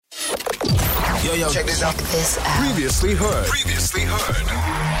Yo, check this out. Previously heard.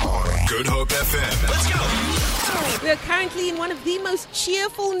 Good Hope FM. Let's go. We are currently in one of the most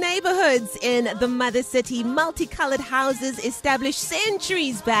cheerful neighborhoods in the mother city. Multicolored houses established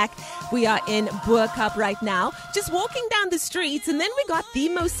centuries back. We are in Bo-Kaap right now, just walking down the streets, and then we got the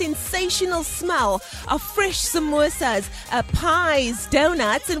most sensational smell of fresh samosas, pies,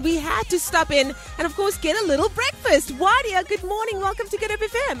 donuts, and we had to stop in and, of course, get a little breakfast. Wadia, good morning. Welcome to Good Hope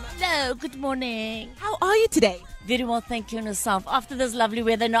FM. Hello, good morning. How are you today? Very well, thank you, and yourself. After this lovely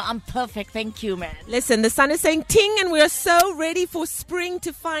weather, no, I'm perfect. Thank you, man. Listen, the sun is saying ting, and we are so ready for spring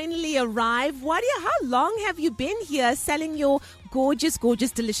to finally arrive. Wadia, how long have you been here selling your gorgeous,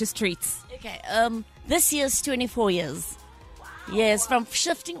 delicious treats? Okay, this year's 24 years. Wow. Yes, from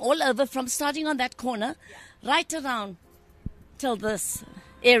shifting all over, from starting on that corner, right around till this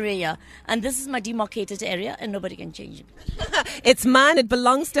area. And this is my demarcated area, and nobody can change it. It's mine, it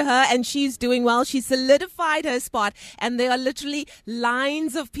belongs to her, and she's doing well. She solidified her spot, and there are literally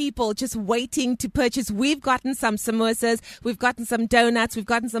lines of people just waiting to purchase. We've gotten some samosas, we've gotten some donuts, we've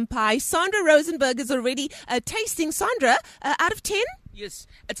gotten some pie. Sandra Rosenberg is already tasting. Sandra, out of 10? Yes,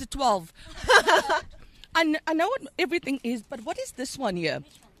 it's a 12. I know what everything is, but what is this one here?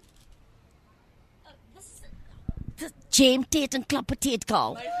 The jam tart and klapper tart,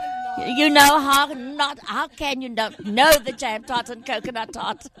 Carl. You know how can you not know the jam tart and coconut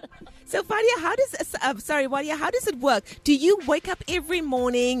tart? So, Wadia, how does it work? Do you wake up every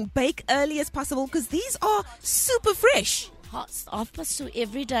morning, bake early as possible? Because these are super fresh. 2:30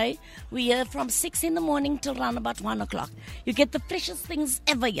 every day. We're here from 6 in the morning till around about 1 o'clock. You get the freshest things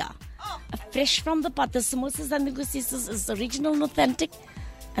ever here. Fresh from the pot. The samosas and the gusisas is original and authentic.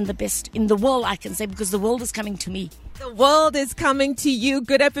 And the best in the world, I can say, because the world is coming to me. The world is coming to you.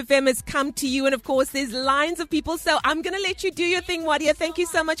 Good Hope FM has come to you. And, of course, there's lines of people. So I'm going to let you do your thing, Wadia. Thank you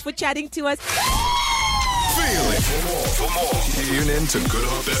so much for chatting to us. Feel it. For more, tune in to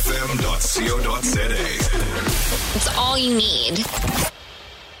goodhopefm.co.za. It's all you need.